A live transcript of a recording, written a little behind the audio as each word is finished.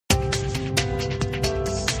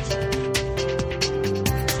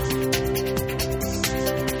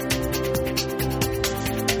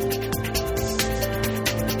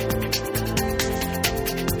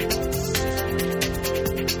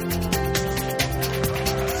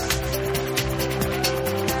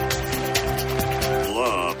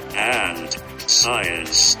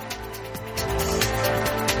science.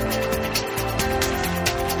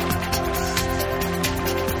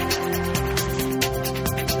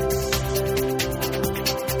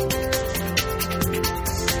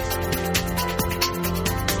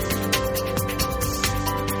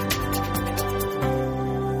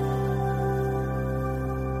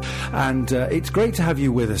 And it's great to have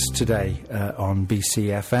you with us today on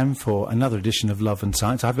BCFM for another edition of Love and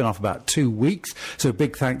Science. I've been off about 2 weeks, so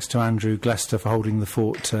big thanks to Andrew Glester for holding the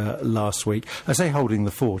fort last week. I say holding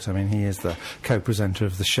the fort, I mean he is the co-presenter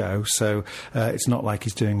of the show, so it's not like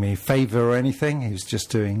he's doing me a favour or anything. He's just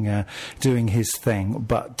doing his thing,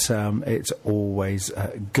 but it's always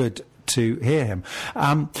good to hear him.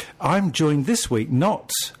 I'm joined this week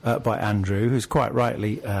not by Andrew, who's quite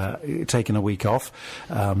rightly taken a week off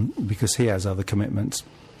because he has other commitments,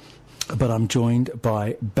 but I'm joined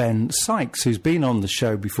by Ben Sykes, who's been on the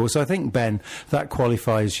show before. So I think, Ben, that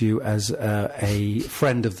qualifies you as a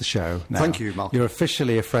friend of the show now. Thank you, Mark. You're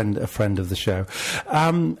officially a friend of the show.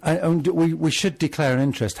 And we should declare an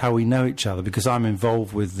interest how we know each other, because I'm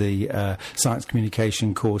involved with the Science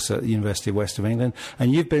Communication course at the University of West of England,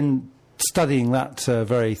 and you've been studying that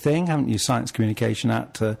very thing, haven't you? Science communication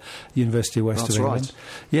at University of West of England. That's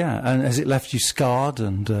right. Yeah, and has it left you scarred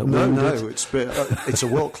and No, it's a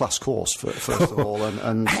world-class course, first of all.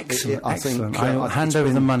 And excellent, I excellent. think I'll hand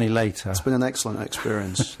over the money later. It's been an excellent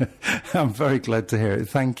experience. I'm very glad to hear it.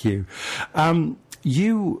 Thank you.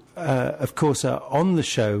 You, of course, are on the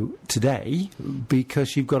show today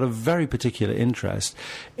because you've got a very particular interest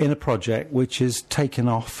in a project which is taken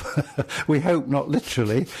off, we hope not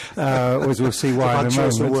literally, as we'll see why in a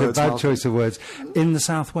moment. A bad choice of words. In the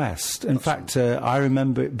southwest. In fact, I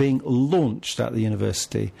remember it being launched at the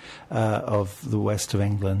University of the West of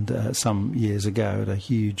England some years ago at a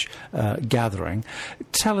huge gathering.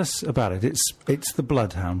 Tell us about it. It's the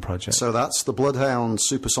Bloodhound project. So that's the Bloodhound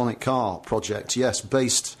Supersonic Car project, yes,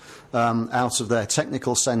 based out of their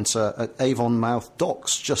technical centre at Avonmouth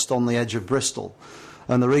Docks, just on the edge of Bristol.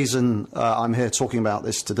 And the reason I'm here talking about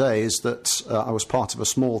this today is that I was part of a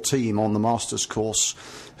small team on the master's course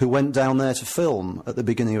who went down there to film at the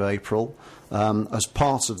beginning of April as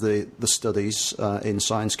part of the studies in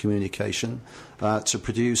science communication to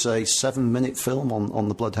produce a 7-minute film on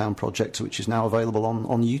the Bloodhound project, which is now available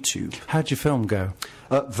on YouTube. How'd your film go?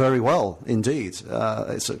 Very well, indeed.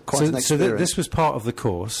 It's quite an experience. So this was part of the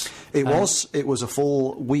course? It was. It was a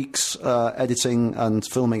full week's editing and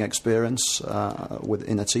filming experience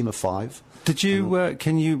in a team of 5. Did you?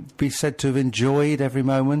 Can you be said to have enjoyed every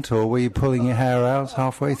moment, or were you pulling your hair out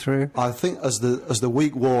halfway through? I think as the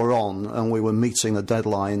week wore on and we were meeting the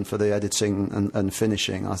deadline for the editing and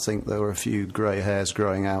finishing, I think there were a few grey hairs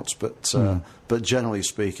growing out, but generally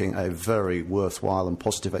speaking, a very worthwhile and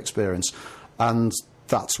positive experience, and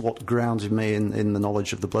that's what grounded me in the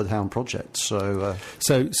knowledge of the Bloodhound project. So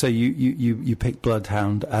you picked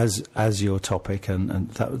Bloodhound as your topic, and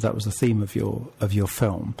that was the theme of your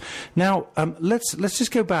film. Now let's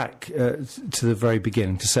just go back to the very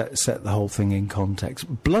beginning to set the whole thing in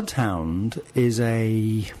context. Bloodhound is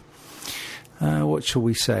a what shall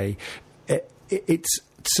we say? It's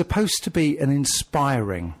supposed to be an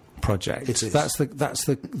inspiring project. It is. That's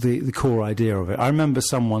the core idea of it. I remember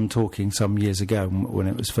someone talking some years ago when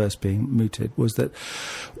it was first being mooted, was that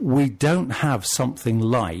we don't have something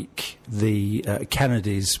like the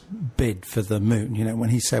Kennedy's bid for the moon. You know,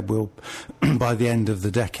 when he said we'll by the end of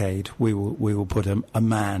the decade we will put a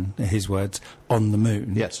man, his words, on the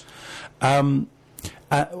moon. Yes.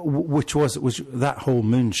 Which was that whole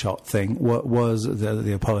moonshot thing was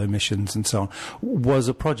the Apollo missions and so on, was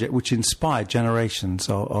a project which inspired generations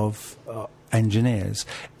of engineers.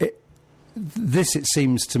 This, it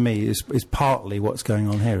seems to me, is partly what's going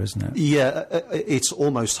on here, isn't it? Yeah, it's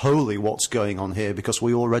almost wholly what's going on here, because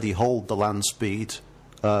we already hold the land speed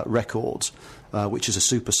record, which is a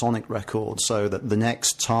supersonic record, so that the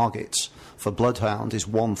next target for Bloodhound is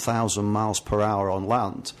 1,000 miles per hour on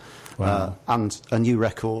land. Wow. And a new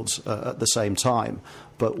record at the same time.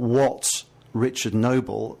 But what Richard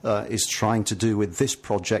Noble is trying to do with this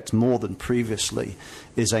project more than previously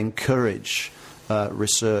is encourage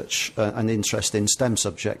research and interest in STEM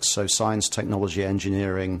subjects, so science, technology,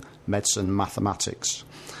 engineering, medicine, mathematics.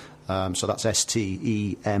 So that's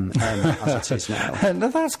STEMM as it is now. Now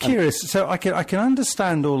that's curious. So I can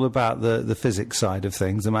understand all about the physics side of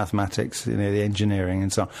things, the mathematics, the engineering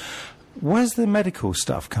and so on. Where's the medical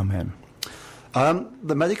stuff come in?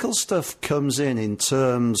 The medical stuff comes in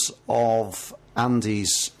terms of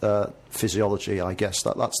Andy's physiology, I guess.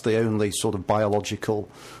 That's the only sort of biological...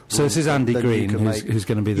 So this is Andy Green who's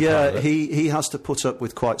going to be the pilot? Yeah, he has to put up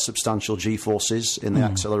with quite substantial G-forces in the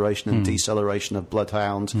acceleration and deceleration of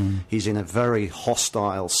Bloodhound. He's in a very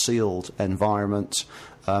hostile, sealed environment.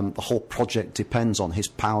 The whole project depends on his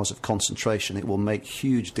powers of concentration. It will make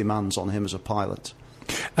huge demands on him as a pilot.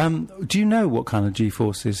 Do you know what kind of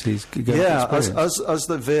G-forces he's going to experience? As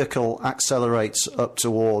the vehicle accelerates up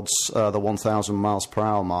towards the 1,000 miles per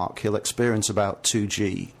hour mark, he'll experience about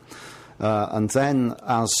 2G. And then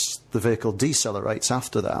as the vehicle decelerates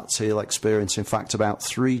after that, he'll experience, in fact, about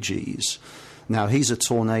 3Gs. Now, he's a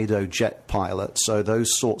Tornado jet pilot, so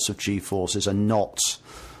those sorts of G-forces are not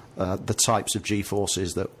the types of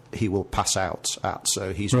G-forces that he will pass out at.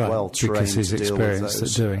 So he's well trained to deal with those.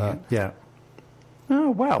 At doing it, yeah.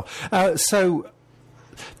 Oh, wow. I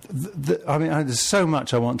mean, there's so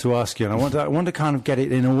much I want to ask you, and I want to kind of get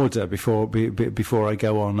it in order before I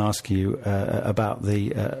go on asking you about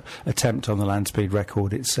the attempt on the land speed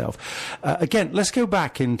record itself. Again, let's go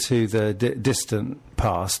back into the distant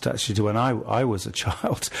past, actually, to when I was a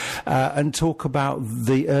child, and talk about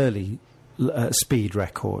the early speed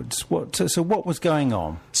records. So what was going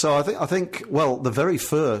on? So I think the very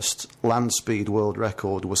first land speed world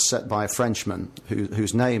record was set by a Frenchman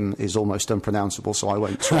whose name is almost unpronounceable, so I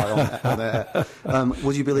won't try on air.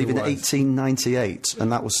 Would you believe in 1898?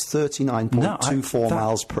 And that was 39.24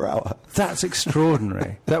 miles per hour. That's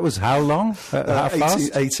extraordinary. That was how long? How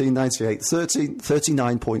fast? 1898,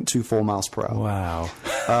 39.24 miles per hour.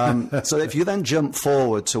 Wow. So if you then jump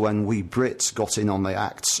forward to when we Brits got in on the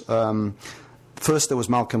act, first there was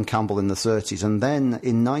Malcolm Campbell in the 30s, and then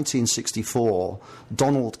in 1964,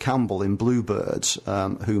 Donald Campbell in Bluebird,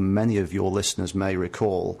 whom many of your listeners may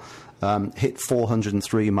recall, hit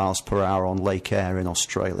 403 miles per hour on Lake Eyre in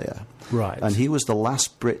Australia. Right. And he was the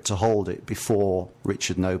last Brit to hold it before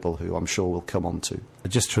Richard Noble, who I'm sure we'll come on to.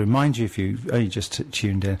 Just to remind you, if you only just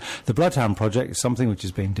tuned in, the Bloodhound Project is something which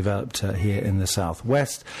is being developed here in the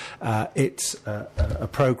southwest. It's a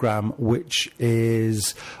programme which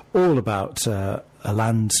is all about a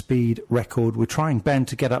land speed record. We're trying, Ben,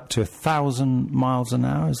 to get up to 1,000 miles an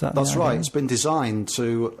hour. Is that That's right. It's been designed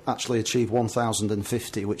to actually achieve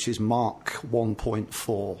 1,050, which is Mach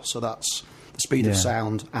 1.4. So that's the speed of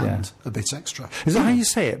sound and a bit extra. Is that how you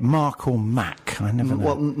say it? Mach or Mach? I never know.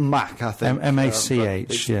 Well, Mach, I think.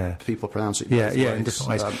 M-A-C-H, yeah. People pronounce it both ways. In different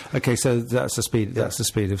ways. Okay, so that's the speed. That's the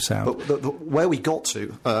speed of sound. But where we got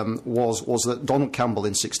to was that Donald Campbell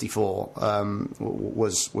in '64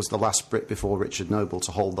 was the last Brit before Richard Noble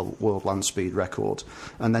to hold the world land speed record,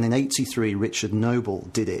 and then in '83 Richard Noble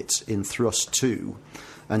did it in thrust 2,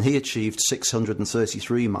 and he achieved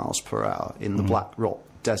 633 miles per hour in the Black Rock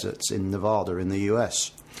deserts in Nevada in the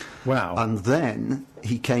US. Wow. And then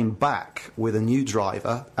he came back with a new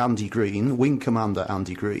driver, Andy Green, Wing Commander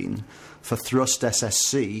Andy Green, for thrust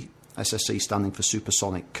SSC standing for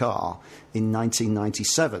supersonic car, in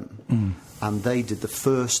 1997. And they did the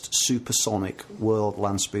first supersonic world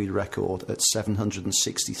land speed record at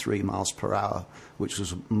 763 miles per hour, which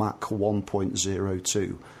was Mach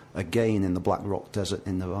 1.02, again in the Black Rock Desert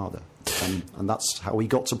in Nevada. And that's how we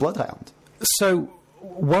got to Bloodhound. So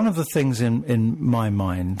one of the things in my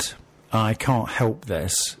mind, I can't help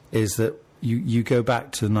this, is that you go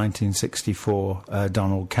back to the 1964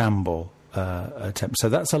 Donald Campbell attempt. So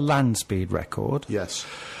that's a land speed record. Yes.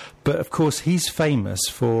 But, of course, he's famous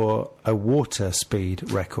for a water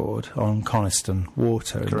speed record on Coniston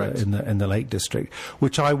Water in the Lake District,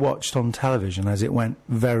 which I watched on television as it went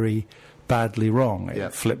very badly wrong.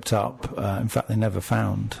 It flipped up. In fact, they never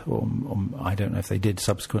found, or I don't know if they did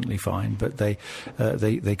subsequently find, but they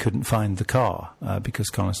couldn't find the car because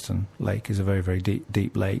Coniston Lake is a very, very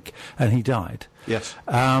deep lake, and he died. Yes.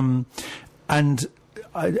 And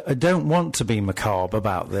I don't want to be macabre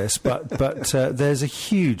about this, but there's a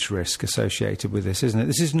huge risk associated with this, isn't it?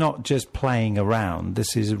 This is not just playing around.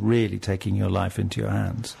 This is really taking your life into your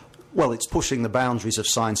hands. Well, it's pushing the boundaries of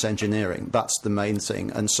science engineering. That's the main thing.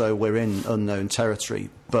 And so we're in unknown territory.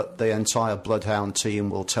 But the entire Bloodhound team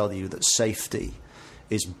will tell you that safety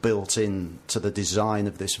is built into the design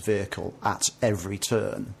of this vehicle at every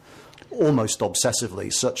turn, almost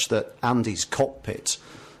obsessively, such that Andy's cockpit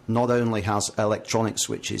not only has electronic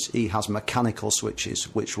switches, he has mechanical switches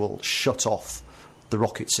which will shut off the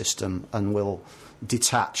rocket system and will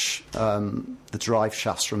detach the drive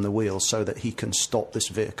shafts from the wheels so that he can stop this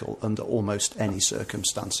vehicle under almost any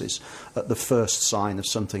circumstances at the first sign of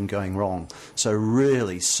something going wrong. So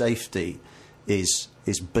really, safety is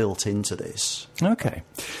is built into this. Okay.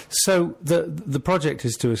 So the project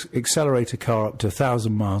is to accelerate a car up to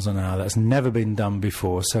 1,000 miles an hour. That's never been done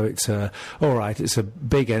before. So it's it's a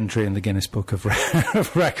big entry in the Guinness Book of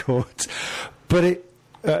Records. But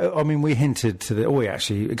we hinted to we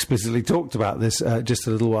actually explicitly talked about this just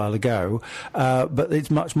a little while ago, but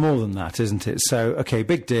it's much more than that, isn't it? So, okay,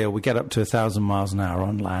 big deal. We get up to 1,000 miles an hour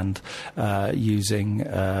on land using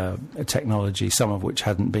technology, some of which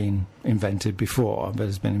hadn't been invented before, but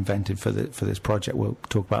has been invented for this project. We'll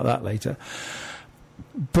talk about that later.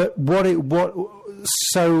 But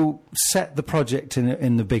so set the project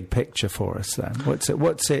in the big picture for us then.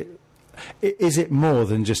 What's it? Is it more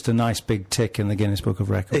than just a nice big tick in the Guinness Book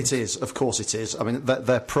of Records? It is, of course it is. I mean,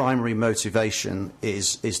 their primary motivation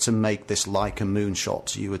is to make this like a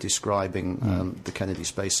moonshot. You were describing the Kennedy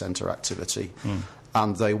Space Center activity.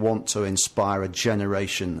 And they want to inspire a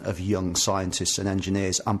generation of young scientists and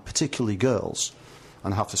engineers, and particularly girls.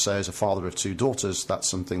 And I have to say, as a father of 2 daughters, that's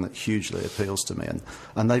something that hugely appeals to me.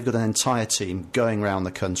 And they've got an entire team going around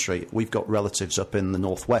the country. We've got relatives up in the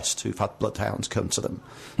northwest who've had bloodhounds come to them.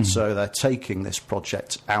 So they're taking this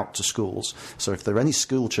project out to schools. So if there are any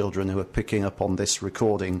school children who are picking up on this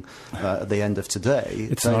recording at the end of today...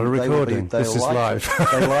 It's not a recording. This is live.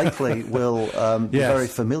 They likely will be very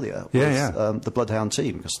familiar with the Bloodhound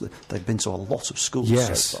team, because they've been to a lot of schools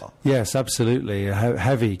so far. Yes, absolutely. A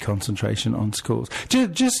heavy concentration on schools.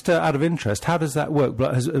 Just out of interest, how does that work?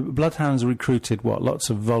 Has Bloodhounds recruited lots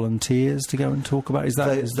of volunteers to go and talk about?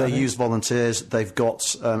 They use volunteers. They've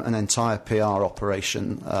got an entire PR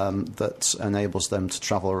operation that enables them to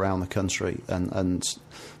travel around the country and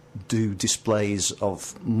do displays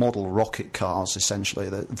of model rocket cars. Essentially,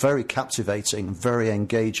 they're very captivating, very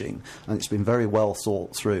engaging, and it's been very well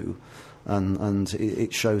thought through. And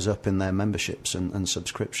it shows up in their memberships and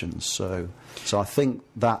subscriptions. So I think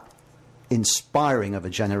that inspiring of a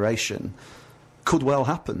generation could well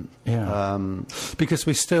happen. Because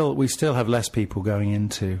we still have less people going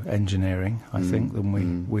into engineering, I think,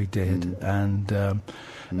 than we did, and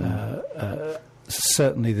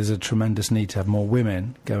certainly there's a tremendous need to have more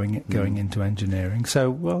women going into engineering.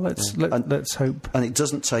 So, let's hope. And it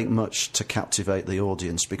doesn't take much to captivate the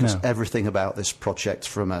audience, because everything about this project,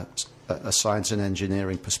 from a science and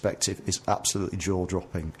engineering perspective, is absolutely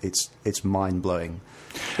jaw-dropping. It's mind-blowing.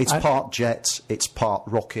 It's part jet, it's part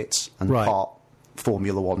rocket, and part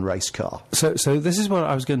Formula One race car. So this is what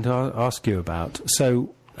I was going to ask you about.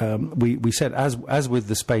 So we said, as with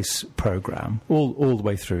the space program, all the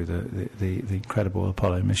way through the incredible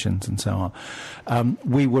Apollo missions and so on,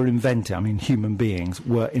 we were inventing. I mean, human beings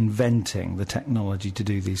were inventing the technology to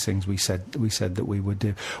do these things. We said that we would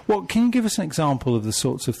do. Well, can you give us an example of the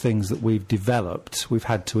sorts of things that we've developed, we've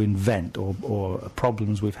had to invent, or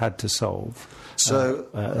problems we've had to solve? So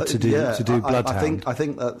to do Bloodhound. I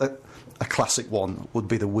think that a classic one would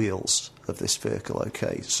be the wheels of this vehicle.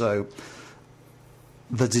 Okay, so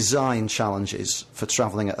the design challenges for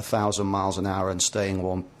travelling at 1,000 miles an hour and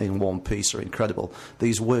staying in one piece are incredible.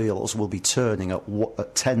 These wheels will be turning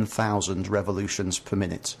at 10,000 revolutions per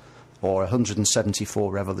minute, or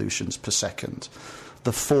 174 revolutions per second.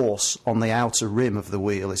 The force on the outer rim of the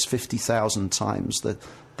wheel is 50,000 times the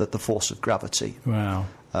force of gravity. Wow.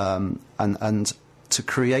 And to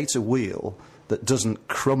create a wheel that doesn't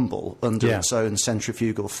crumble under its own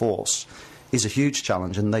centrifugal force is a huge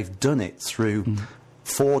challenge, and they've done it through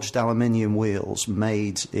forged aluminium wheels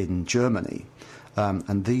made in Germany.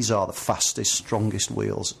 And these are the fastest, strongest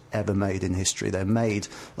wheels ever made in history. They're made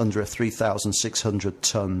under a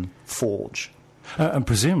 3,600-ton forge. And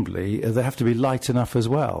presumably they have to be light enough as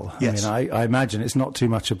well. Yes. I mean, I imagine it's not too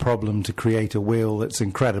much a problem to create a wheel that's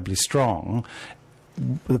incredibly strong.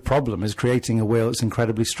 The problem is creating a wheel that's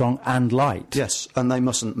incredibly strong and light. Yes, and they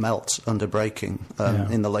mustn't melt under braking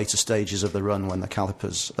in the later stages of the run when the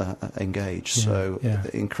calipers engage.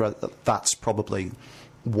 That's probably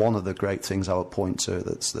one of the great things I would point to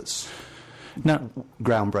that's now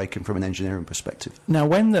groundbreaking from an engineering perspective. Now,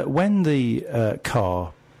 when the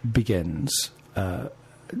car begins,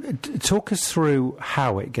 talk us through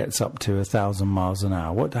how it gets up to 1,000 miles an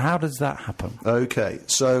hour. How does that happen? Okay,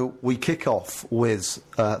 so we kick off with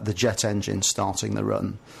the jet engine starting the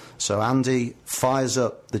run. So Andy fires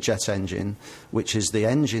up the jet engine, which is the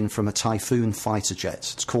engine from a Typhoon fighter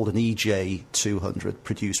jet. It's called an EJ-200,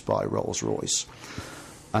 produced by Rolls-Royce.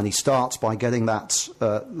 And he starts by getting that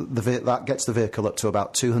gets the vehicle up to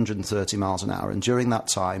about 230 miles an hour. And during that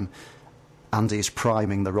time, Andy is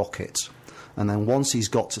priming the rocket. And then once he's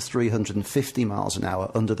got to 350 miles an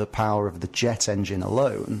hour under the power of the jet engine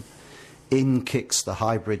alone, in kicks the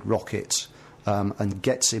hybrid rocket and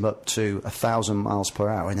gets him up to 1,000 miles per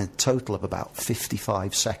hour in a total of about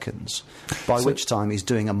 55 seconds, by which time he's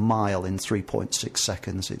doing a mile in 3.6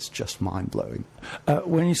 seconds. It's just mind-blowing.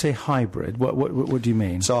 When you say hybrid, what do you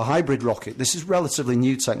mean? So a hybrid rocket, this is relatively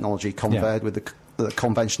new technology compared with the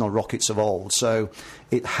conventional rockets of old. So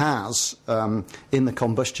it has, in the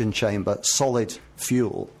combustion chamber, solid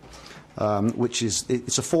fuel, which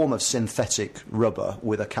it's a form of synthetic rubber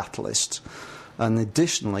with a catalyst. And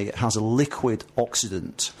additionally, it has a liquid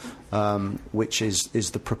oxidant, which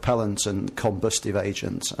is the propellant and combustive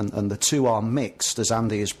agent. And the two are mixed as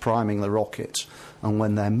Andy is priming the rocket. And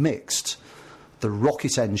when they're mixed, the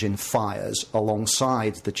rocket engine fires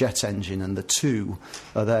alongside the jet engine, and the two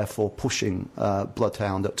are therefore pushing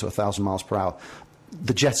Bloodhound up to 1,000 miles per hour.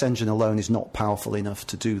 The jet engine alone is not powerful enough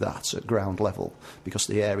to do that at ground level because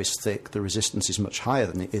the air is thick, the resistance is much higher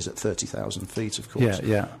than it is at 30,000 feet, of course.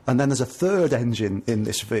 Yeah. And then there's a third engine in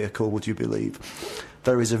this vehicle, would you believe?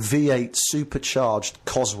 There is a V8 supercharged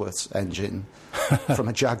Cosworth engine from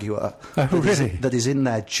a Jaguar that is in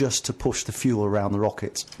there just to push the fuel around the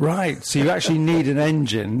rocket. Right, so you actually need an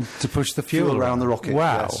engine to push the fuel around the rocket.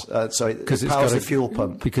 Wow. Yes. So it powers the fuel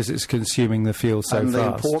pump. Because it's consuming the fuel so and fast.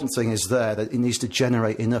 And the important thing is there that it needs to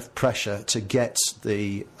generate enough pressure to get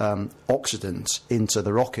the oxidant into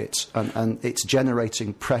the rocket, and it's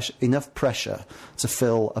generating enough pressure to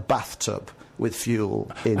fill a bathtub with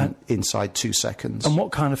fuel inside 2 seconds. And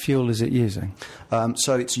what kind of fuel is it using?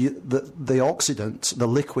 So it's the oxidant, the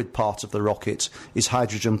liquid part of the rocket, is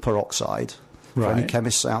hydrogen peroxide. Right. For any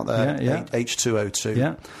chemists out there, H2O2.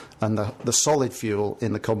 Yeah. And the solid fuel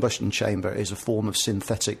in the combustion chamber is a form of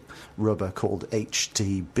synthetic rubber called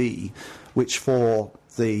HTB, which for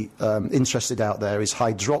the interested out there is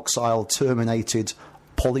hydroxyl terminated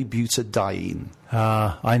polybutadiene.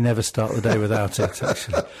 I never start the day without it,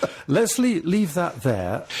 actually. Let's leave that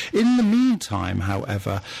there. In the meantime,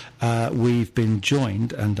 however, we've been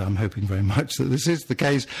joined, and I'm hoping very much that this is the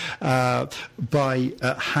case, by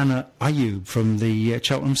Hannah Ayub from the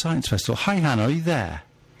Cheltenham Science Festival. Hi, Hannah, are you there?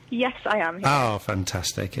 Yes, I am here. Oh,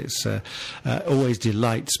 fantastic. It's always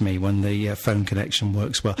delights me when the phone connection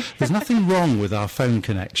works well. There's nothing wrong with our phone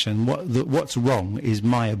connection. What's wrong is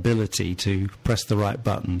my ability to press the right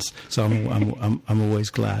buttons. So I'm always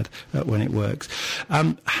glad when it works.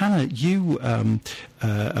 Hannah, you are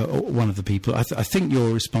one of the people, I think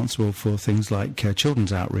you're responsible for things like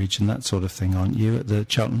children's outreach and that sort of thing, aren't you, at the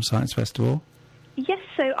Cheltenham Science Festival? Yes,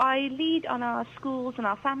 so I lead on our schools and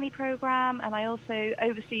our family programme, and I also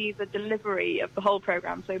oversee the delivery of the whole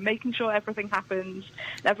programme, so making sure everything happens,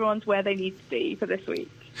 everyone's where they need to be for this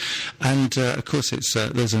week. And, of course,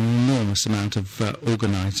 there's an enormous amount of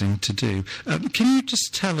organising to do. Can you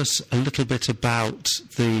just tell us a little bit about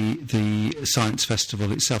the Science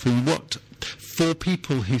Festival itself? And for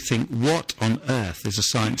people who think, what on earth is a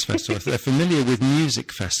science festival? They're familiar with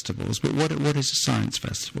music festivals, but what is a science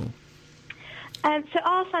festival? So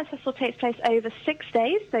our Science Festival takes place over 6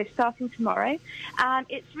 days, so starting tomorrow, and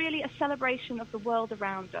it's really a celebration of the world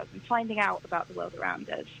around us and finding out about the world around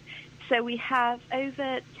us. So we have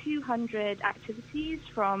over 200 activities,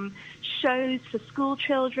 from shows for school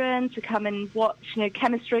children to come and watch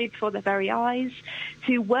chemistry before their very eyes,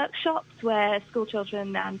 to workshops where school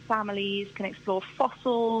children and families can explore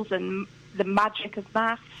fossils and the magic of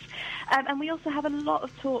maths. And we also have a lot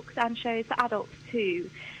of talks and shows for adults too.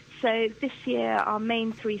 So this year, our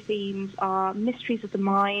main three themes are Mysteries of the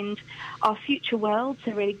Mind, Our Future World,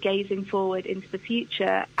 so really gazing forward into the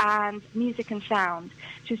future, and Music and Sound,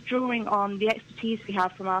 just drawing on the expertise we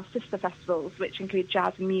have from our sister festivals, which include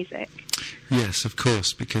jazz and music. Yes, of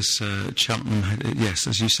course, because Cheltenham, yes,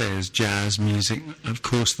 as you say, is jazz, music. Of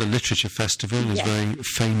course, the Literature Festival is very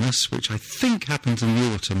famous, which I think happens in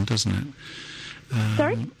the autumn, doesn't it?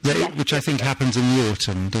 Sorry? Which I think happens in the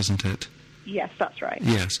autumn, doesn't it? Yes, that's right.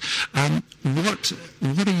 Yes.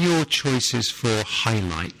 What are your choices for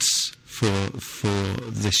highlights for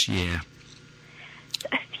this year?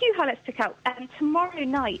 A few highlights to count. Tomorrow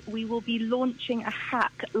night we will be launching a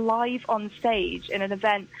hack live on stage in an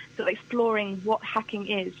event sort of exploring what hacking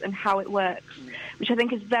is and how it works, which I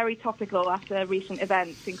think is very topical after recent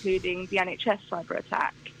events, including the NHS cyber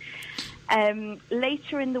attack.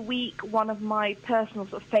 Later in the week, one of my personal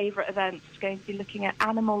sort of favourite events is going to be looking at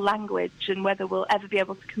animal language and whether we'll ever be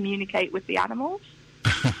able to communicate with the animals.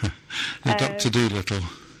 Dr. Dolittle.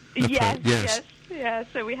 Yes.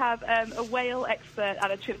 So we have a whale expert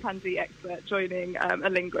and a chimpanzee expert joining a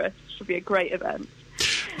linguist, which will be a great event.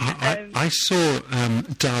 I saw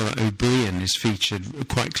Dara O'Brien is featured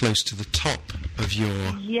quite close to the top of your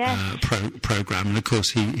programme, and of course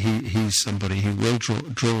he's somebody who will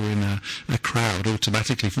draw in a crowd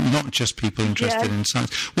automatically, from not just people interested in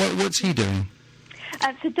science. What's he doing?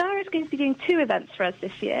 So Dara is going to be doing 2 events for us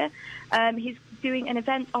this year. He's doing an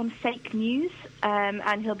event on fake news,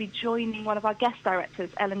 and he'll be joining one of our guest directors,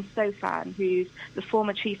 Ellen Stofan, who's the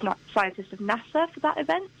former chief scientist of NASA, for that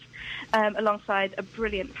event, alongside a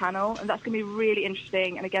brilliant panel, and that's going to be really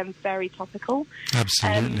interesting and, again, very topical.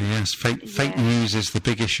 Absolutely, yes. Fake news is the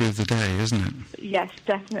big issue of the day, isn't it? Yes,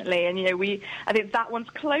 definitely. And, I think that one's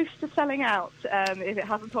close to selling out, if it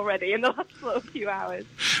hasn't already, in the last few hours.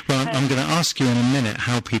 Well, I'm going to ask you in a minute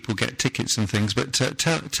how people get tickets and things, but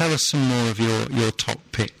tell us some more of your top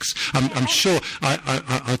picks. I'm sure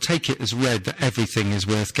I'll take it as read that everything is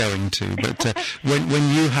worth going to, but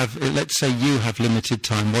when you have, let's say you have limited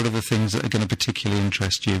time, what are the things that are going to particularly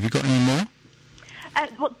interest you? Have you got any more?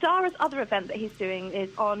 Well, Dara's other event that he's doing is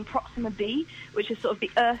on Proxima b, which is sort of the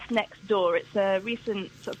Earth next door. It's a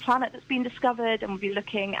recent sort of planet that's been discovered, and we'll be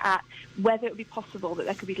looking at whether it would be possible that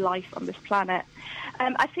there could be life on this planet.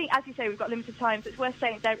 I think, as you say, we've got limited time, so it's worth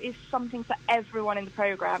saying there is something for everyone in the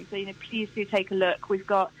programme. So, please do take a look. We've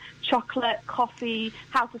got chocolate, coffee,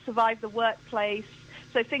 how to survive the workplace.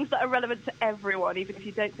 So things that are relevant to everyone, even if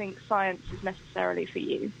you don't think science is necessarily for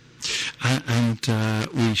you. And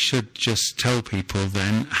we should just tell people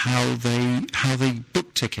then how they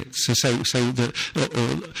book tickets. So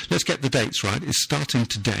let's get the dates right. It's starting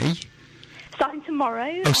today. Starting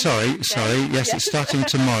tomorrow. Oh, sorry. Yes, it's starting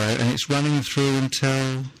tomorrow, and it's running through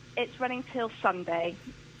until. It's running till Sunday.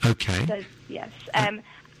 Okay. So, yes. And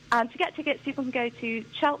to get tickets, people can go to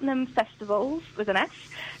CheltenhamFestivals with an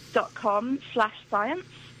s.com/science.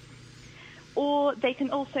 Or they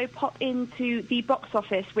can also pop into the box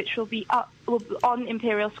office, which will be up on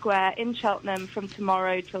Imperial Square in Cheltenham from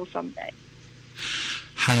tomorrow till Sunday.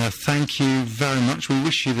 Hannah, thank you very much. We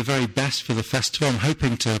wish you the very best for the festival. I'm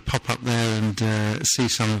hoping to pop up there and see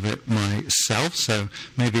some of it myself, so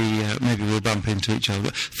maybe we'll bump into each other.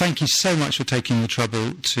 But thank you so much for taking the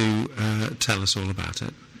trouble to tell us all about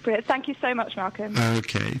it. Brilliant. Thank you so much, Malcolm.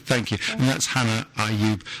 Okay, thank you. And that's Hannah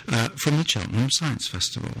Ayub from the Cheltenham Science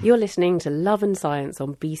Festival. You're listening to Love and Science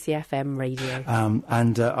on BCFM Radio.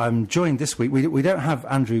 And I'm joined this week. We don't have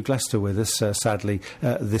Andrew Glester with us, sadly,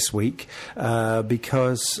 this week,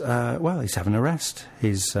 because, he's having a rest.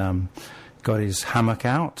 He's got his hammock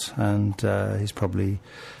out, and he's probably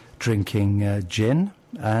drinking gin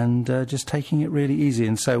and just taking it really easy.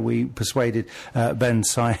 And so we persuaded Ben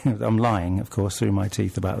Sykes, I'm lying, of course, through my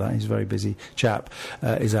teeth about that. He's a very busy chap,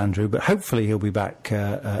 is Andrew, but hopefully he'll be back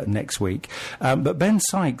next week. But Ben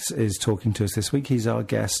Sykes is talking to us this week. He's our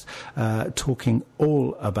guest, talking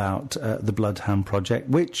all about the Bloodhound Project,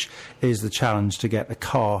 which is the challenge to get a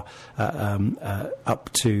car up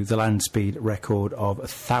to the land speed record of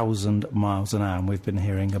 1,000 miles an hour. And we've been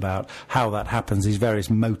hearing about how that happens, these various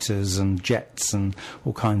motors and jets and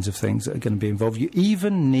all kinds of things that are going to be involved. You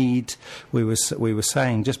even need, we were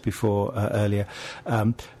saying just before earlier,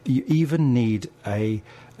 you even need a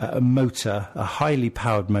motor, a highly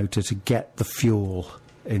powered motor, to get the fuel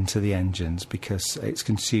into the engines, because it's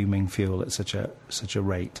consuming fuel at such a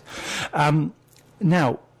rate.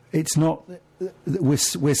 Now, it's not.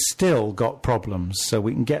 We're still got problems, so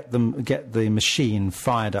we can get the machine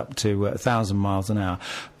fired up to 1,000 miles an hour.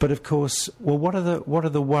 But of course, what are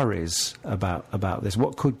the worries about this?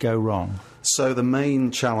 What could go wrong? So the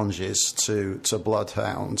main challenges to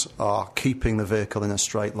Bloodhound are keeping the vehicle in a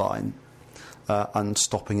straight line and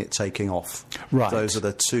stopping it taking off. Right. Those are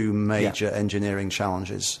the two major engineering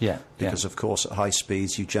challenges. Yeah. Because of course at high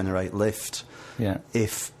speeds you generate lift. Yeah.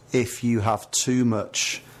 If you have too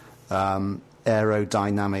much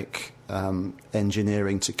aerodynamic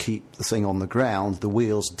engineering to keep the thing on the ground, the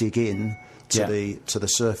wheels dig in to the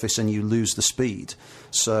surface and you lose the speed.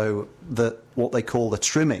 So what they call the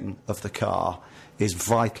trimming of the car is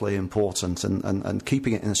vitally important, and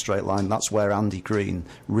keeping it in a straight line, that's where Andy Green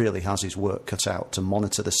really has his work cut out, to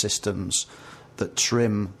monitor the systems that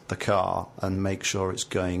trim the car and make sure it's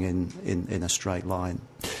going in a straight line.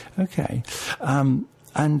 Okay.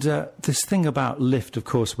 And this thing about lift, of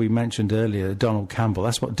course, we mentioned earlier, Donald Campbell.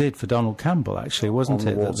 That's what did for Donald Campbell, actually, wasn't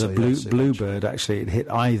it? Water, the Bluebird, actually, it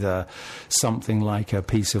hit either something like a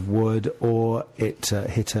piece of wood, or it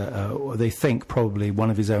hit they think probably one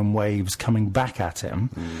of his own waves coming back at him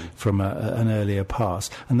from an earlier pass.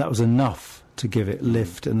 And that was enough to give it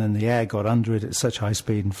lift, and then the air got under it at such high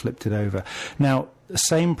speed and flipped it over. Now, the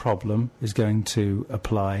same problem is going to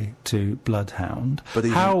apply to Bloodhound. But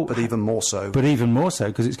even more so. But even more so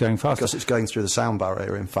because it's going faster. Because it's going through the sound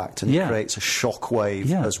barrier, in fact, and it creates a shock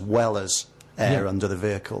wave as well as air under the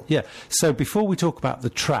vehicle. Yeah. So before we talk about the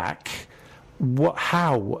track,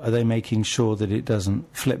 how are they making sure that it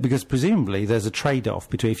doesn't flip? Because presumably there's a trade-off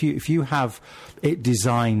between if you have it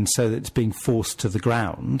designed so that it's being forced to the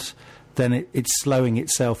ground, then it's slowing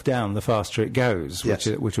itself down the faster it goes,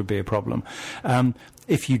 which would be a problem.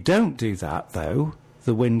 If you don't do that, though,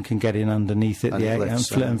 the wind can get in underneath it and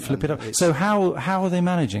flip it up. So how are they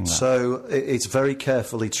managing that? So it's very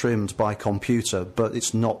carefully trimmed by computer, but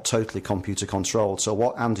it's not totally computer controlled. So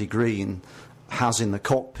what Andy Green has in the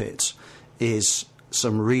cockpit is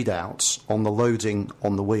some readouts on the loading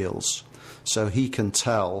on the wheels. So he can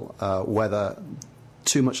tell whether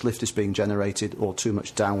too much lift is being generated or too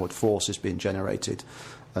much downward force is being generated,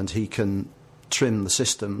 and he can trim the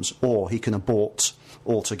systems, or he can abort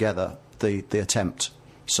altogether the attempt,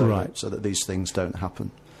 so that these things don't happen.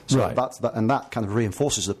 So that kind of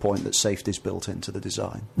reinforces the point that safety is built into the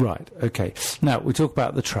design. Right. Okay. Now we talk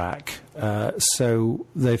about the track. So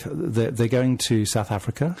they're going to South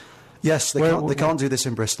Africa. Yes, they can't do this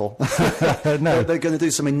in Bristol. No. They're going to do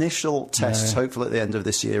some initial tests, hopefully at the end of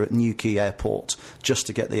this year, at Newquay Airport, just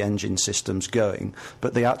to get the engine systems going.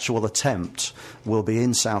 But the actual attempt will be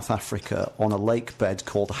in South Africa on a lake bed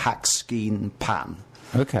called Hakskeen Pan,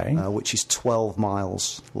 which is 12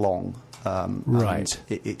 miles long. Right.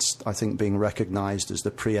 And it's, I think, being recognised as the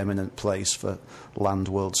preeminent place for land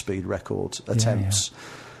world speed record attempts.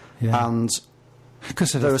 Yeah. And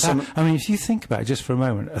because if you think about it just for a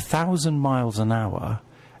moment, 1,000 miles an hour,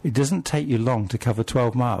 it doesn't take you long to cover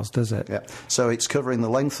 12 miles, does it? Yeah. So it's covering the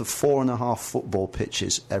length of 4.5 football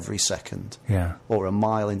pitches every second. Yeah. Or a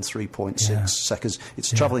mile in 3.6 seconds.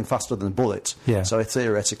 It's travelling faster than a bullet. Yeah. So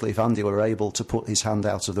theoretically, if Andy were able to put his hand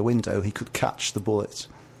out of the window, he could catch the bullet.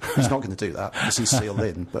 He's not going to do that because he's sealed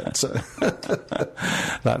in. But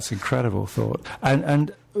that's incredible thought.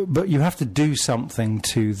 But you have to do something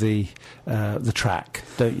to the track,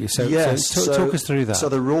 don't you? So talk us through that. So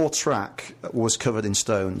the raw track was covered in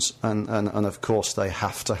stones, and of course they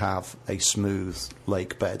have to have a smooth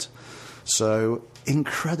lake bed. So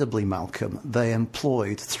incredibly, Malcolm, they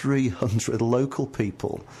employed 300 local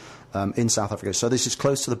people in South Africa. So this is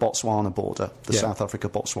close to the Botswana border, the South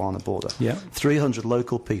Africa-Botswana border. Yeah. 300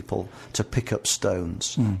 local people to pick up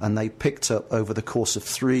stones. And they picked up, over the course of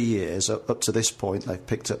 3 years, up to this point, they've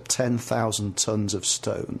picked up 10,000 tonnes of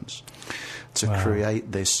stones to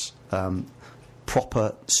create this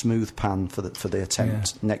proper smooth pan for the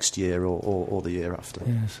attempt next year or the year after.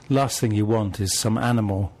 Yes. Last thing you want is some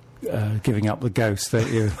animal giving up the ghost, don't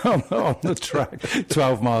you, on the track,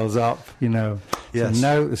 12 miles up, you know. Yes. So,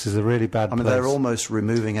 no, this is a really bad place. They're almost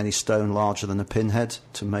removing any stone larger than a pinhead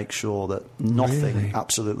to make sure that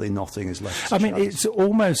absolutely nothing is left to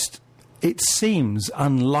chance. It seems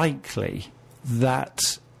unlikely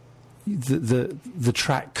that the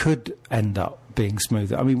track could end up being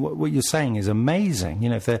smoother. I mean, what you're saying is amazing. You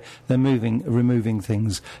know, if they're removing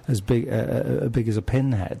things as big as a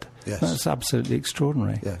pinhead, that's absolutely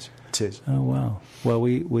extraordinary. Yes, it is. Oh wow. Well,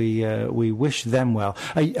 we wish them well.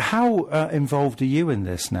 How involved are you in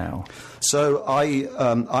this now? So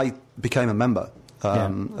I became a member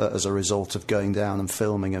as a result of going down and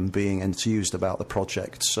filming and being enthused about the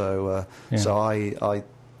project. So I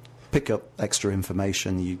pick up extra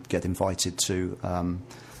information. You get invited to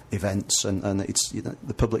events, and it's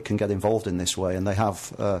the public can get involved in this way, and they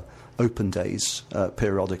have open days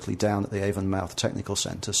periodically down at the Avonmouth Technical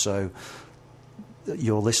Centre. So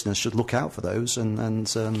your listeners should look out for those. And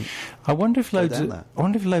I wonder if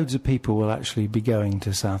loads of people will actually be going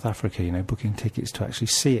to South Africa. You know, booking tickets to actually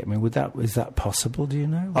see it. I mean, is that possible? Do you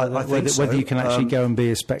know? I think so. Whether you can actually go and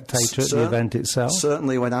be a spectator at the event itself.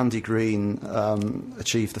 Certainly, when Andy Green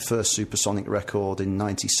achieved the first supersonic record in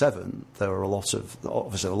 '97, there were a lot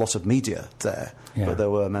of media there, but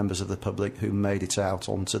there were members of the public who made it out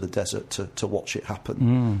onto the desert to watch it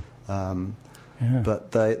happen.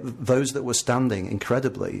 But those that were standing,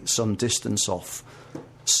 incredibly, some distance off,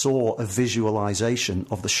 saw a visualisation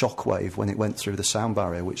of the shockwave when it went through the sound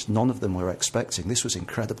barrier, which none of them were expecting. This was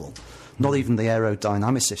incredible. Not even the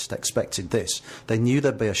aerodynamicist expected this. They knew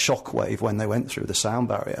there'd be a shockwave when they went through the sound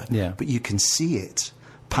barrier, but you can see it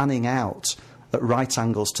panning out at right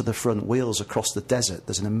angles to the front wheels across the desert.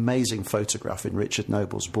 There's an amazing photograph in Richard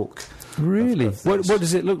Noble's book. Really? What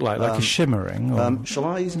does it look like? Like a shimmering? Shall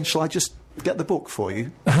I just get the book for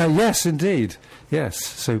you? Yes, indeed. Yes.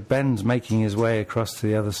 So Ben's making his way across to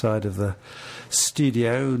the other side of the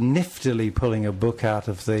studio, niftily pulling a book out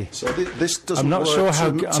of the... So this doesn't I'm not work sure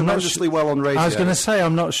how tremendously well on radio. I was going to say,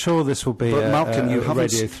 I'm not sure this will be but Malcolm, you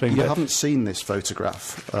Radio 3. You haven't seen this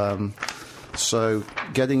photograph. So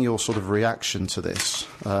getting your sort of reaction to this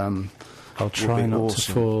I'll try not awesome.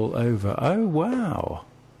 to fall over. Oh, wow.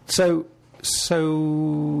 So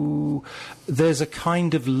there's a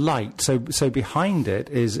kind of light. So behind it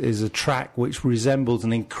is a track which resembles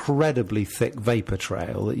an incredibly thick vapour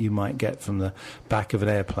trail that you might get from the back of an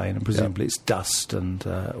airplane, and presumably it's dust and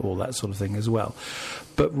all that sort of thing as well.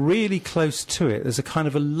 But really close to it, there's a kind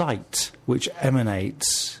of a light which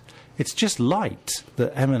emanates. It's just light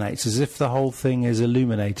that emanates, as if the whole thing is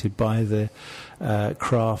illuminated by the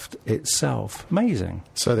craft itself. Amazing.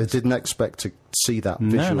 So they didn't expect to see that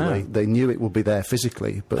visually. No. They knew it would be there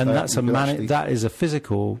physically, but that is a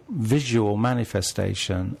physical, visual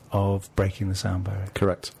manifestation of breaking the sound barrier.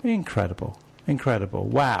 Correct. Incredible.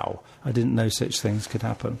 Wow. I didn't know such things could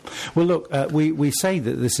happen. Well, look, we say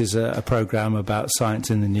that this is a programme about science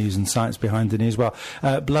in the news and science behind the news. Well,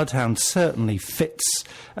 Bloodhound certainly fits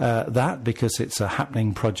that, because it's a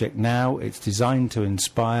happening project now. It's designed to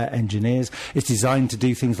inspire engineers. It's designed to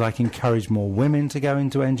do things like encourage more women to go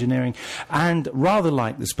into engineering. And rather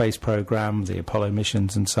like the space programme, the Apollo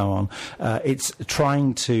missions and so on, it's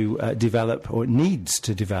trying to develop, or it needs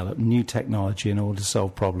to develop, new technology in order to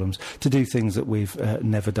solve problems, to do things that we've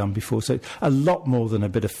never done before. So a lot more than a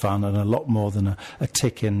bit of fun, and a lot more than a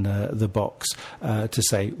tick in the box to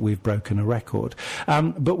say we've broken a record.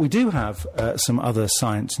 But we do have some other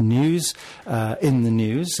science news in the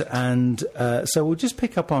news, and so we'll just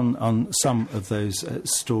pick up on some of those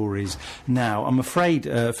stories now. I'm afraid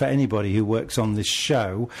for anybody who works on this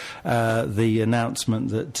show, the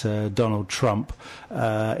announcement that Donald Trump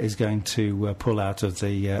is going to pull out of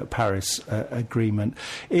the Paris Agreement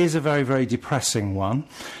is a very, very depressing one,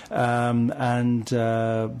 but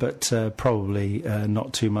probably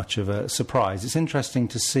not too much of a surprise. It's interesting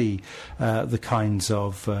to see the kinds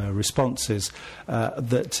of responses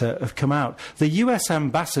that have come out. The US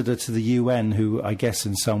ambassador to the UN, who I guess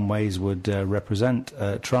in some ways would represent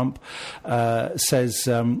Trump, says...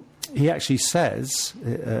 he actually says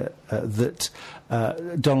that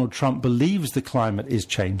Donald Trump believes the climate is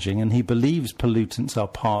changing, and he believes pollutants are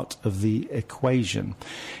part of the equation.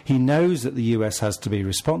 He knows that the US has to be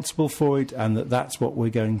responsible for it, and that's what we're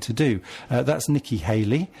going to do. That's Nikki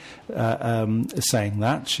Haley saying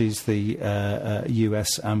that. She's the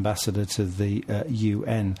US ambassador to the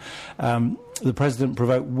UN. The President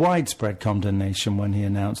provoked widespread condemnation when he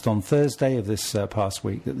announced on Thursday of this past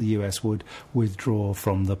week that the US would withdraw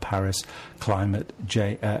from the Paris climate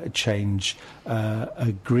change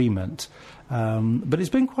agreement. But it's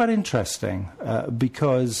been quite interesting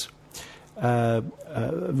because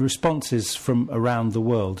responses from around the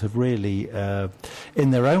world have really,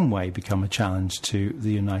 in their own way, become a challenge to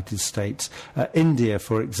the United States. India,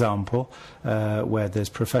 for example, where there's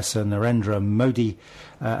Professor Narendra Modi,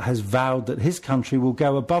 has vowed that his country will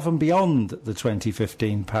go above and beyond the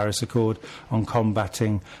 2015 Paris Accord on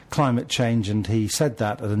combating climate change, and he said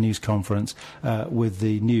that at a news conference with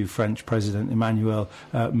the new French President Emmanuel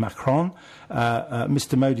Macron.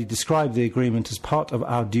 Mr. Modi described the agreement as part of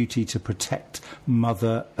our duty to protect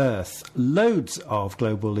Mother Earth. Loads of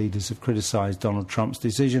global leaders have criticised Donald Trump's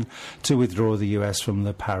decision to withdraw the US from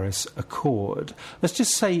the Paris Accord. Let's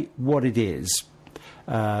just say what it is.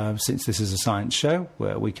 Since this is a science show,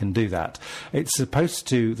 where we can do that. It's supposed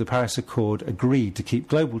to, the Paris Accord agreed to keep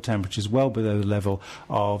global temperatures well below the level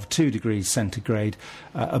of 2 degrees centigrade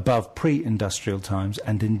above pre-industrial times,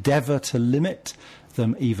 and endeavour to limit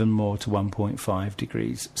them even more to 1.5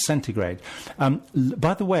 degrees centigrade.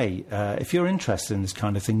 By the way, if you're interested in this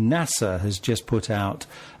kind of thing, NASA has just put out,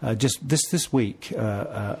 just this week,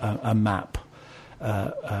 a map.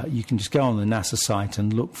 You can just go on the NASA site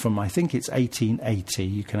and look from, I think it's 1880,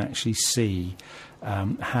 you can actually see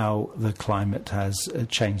how the climate has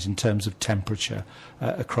changed in terms of temperature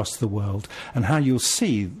across the world, and how you'll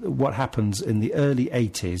see what happens in the early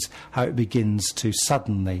 80s, how it begins to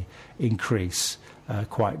suddenly increase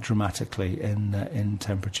quite dramatically in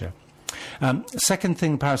temperature. Second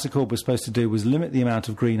thing the Paris Accord was supposed to do was limit the amount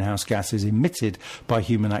of greenhouse gases emitted by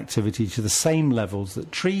human activity to the same levels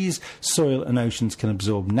that trees, soil and oceans can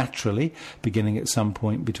absorb naturally, beginning at some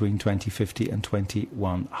point between 2050 and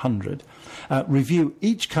 2100. Review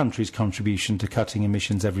each country's contribution to cutting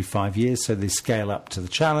emissions every 5 years so they scale up to the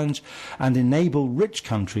challenge, and enable rich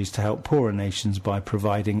countries to help poorer nations by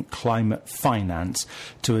providing climate finance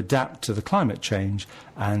to adapt to the climate change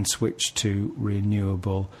and switch to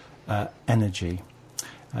renewable energy.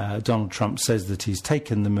 Donald Trump says that he's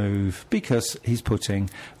taken the move because he's putting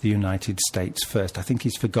the United States first. I think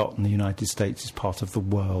he's forgotten the United States is part of the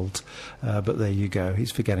world. But there you go.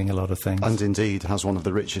 He's forgetting a lot of things. And indeed has one of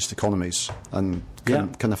the richest economies and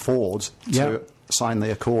can afford to sign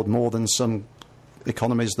the accord more than some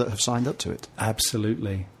economies that have signed up to it.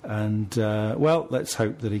 Absolutely. And, well, let's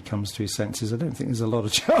hope that he comes to his senses. I don't think there's a lot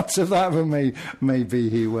of chance of that, but maybe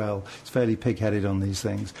he will. He's fairly pig-headed on these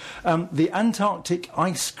things. The Antarctic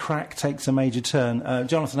ice crack takes a major turn.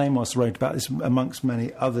 Jonathan Amos wrote about this amongst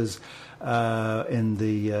many others on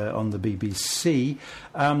the BBC.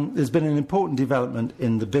 There's been an important development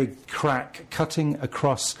in the big crack cutting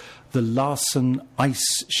across the Larsen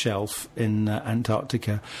ice shelf in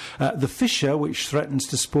Antarctica. The fissure, which threatens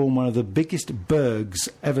to spawn one of the biggest bergs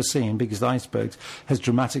ever seen, biggest icebergs, has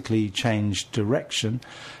dramatically changed direction.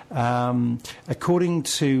 According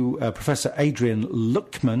to Professor Adrian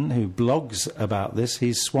Luckman, who blogs about this,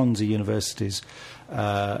 he's Swansea University's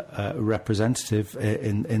representative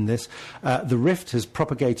in this. The rift has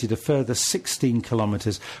propagated a further 16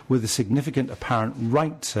 kilometres with a significant apparent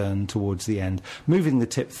right turn towards the end, moving the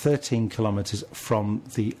tip 13 kilometres from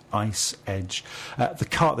the ice edge.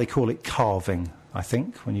 They call it carving, I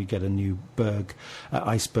think, when you get a new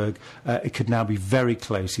iceberg. It could now be very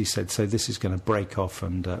close, he said, so this is going to break off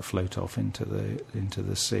and float off into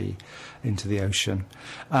the sea, into the ocean.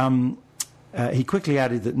 He quickly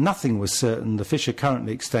added that nothing was certain. The fissure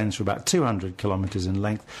currently extends for about 200 kilometres in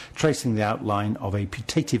length, tracing the outline of a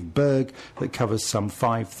putative berg that covers some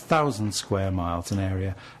 5,000 square miles, an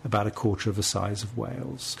area about a quarter of the size of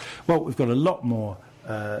Wales. Well, we've got a lot more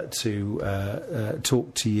to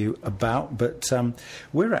talk to you about, but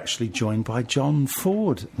we're actually joined by John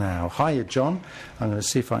Ford now. Hiya, John. I'm going to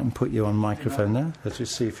see if I can put you on microphone now. Let's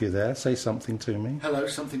just see if you're there. Say something to me. Hello,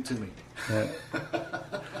 something to me. Yeah.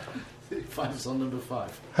 Find us on number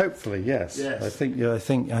 5. Hopefully, yes. Yes. I think you're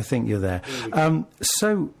there.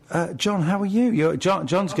 So, John, how are you?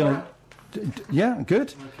 John's going to. Yeah,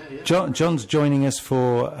 good. Okay, yeah. John's joining us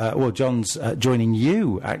for. John's joining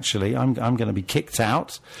you. Actually, I'm going to be kicked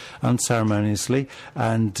out unceremoniously,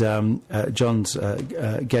 and John's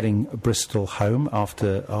getting Bristol home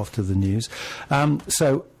after the news.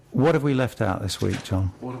 So. What have we left out this week,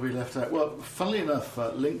 John? What have we left out? Well, funnily enough,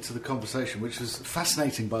 linked to the conversation, which was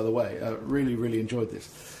fascinating, by the way. Really, really enjoyed this.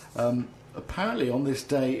 Apparently, on this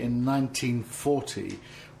day in 1940,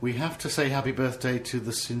 we have to say happy birthday to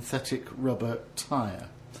the synthetic rubber tyre.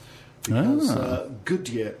 Because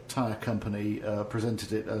Goodyear Tyre Company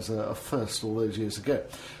presented it as a first all those years ago.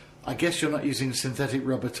 I guess you're not using synthetic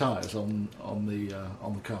rubber tyres on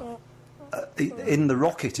the car. In the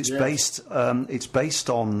Rocket, it's based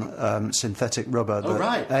on synthetic rubber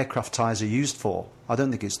that aircraft tyres are used for. I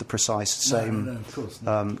don't think it's the precise same of course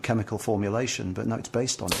not. chemical formulation, but no, it's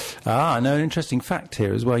based on it. An interesting fact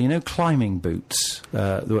here as well. You know, climbing boots,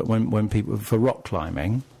 when people for rock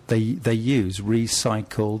climbing, they use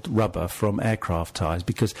recycled rubber from aircraft tyres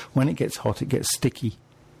because when it gets hot, it gets sticky.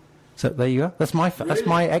 So there you go. That's my that's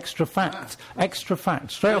my extra fact. Extra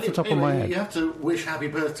fact, straight off the top of my head. You have to wish happy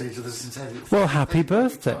birthday to the synthetic. Well, happy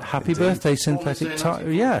birthday, synthetic tyre.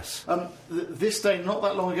 Yes. This day, not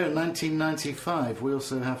that long ago, 1995, we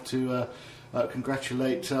also have to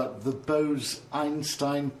congratulate the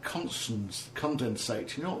Bose-Einstein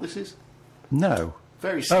condensate. You know what this is? No.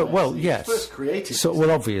 Very simple. Oh, well, yes. First created. Well,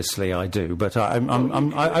 obviously I do, but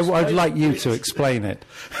I'd like you to explain it.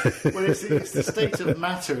 Well, it's the state of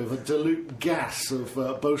matter of a dilute gas of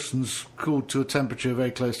Boson's cooled to a temperature very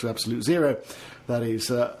close to absolute zero. That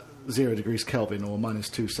is 0 degrees Kelvin, or minus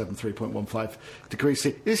 273.15 degrees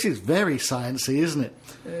C. This is very sciencey, isn't it?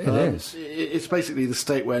 It is. It's basically the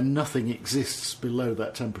state where nothing exists below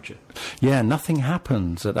that temperature. Yeah, nothing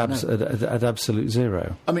happens at absolute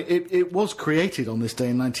zero. I mean, it was created on this day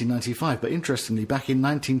in 1995, but interestingly, back in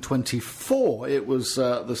 1924, it was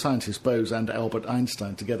the scientists Bose and Albert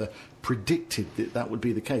Einstein together predicted that would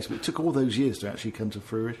be the case. But it took all those years to actually come to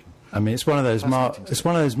fruition. I mean, it's one of those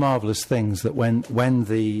marvellous things that when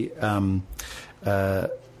the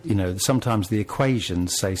sometimes the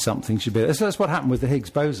equations say something should be there. That's what happened with the Higgs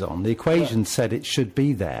boson. The equations said it should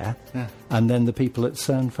be there, and then the people at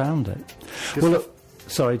CERN found it. Well, look,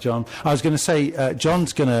 sorry, John. I was going to say,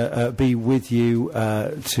 John's going to be with you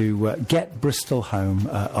to get Bristol home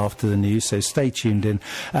after the news, so stay tuned in.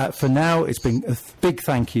 For now, it's been a big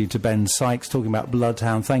thank you to Ben Sykes, talking about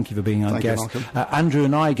Bloodhound. Thank you for being our guest. Andrew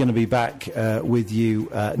and I are going to be back with you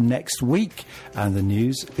next week, and the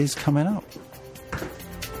news is coming up.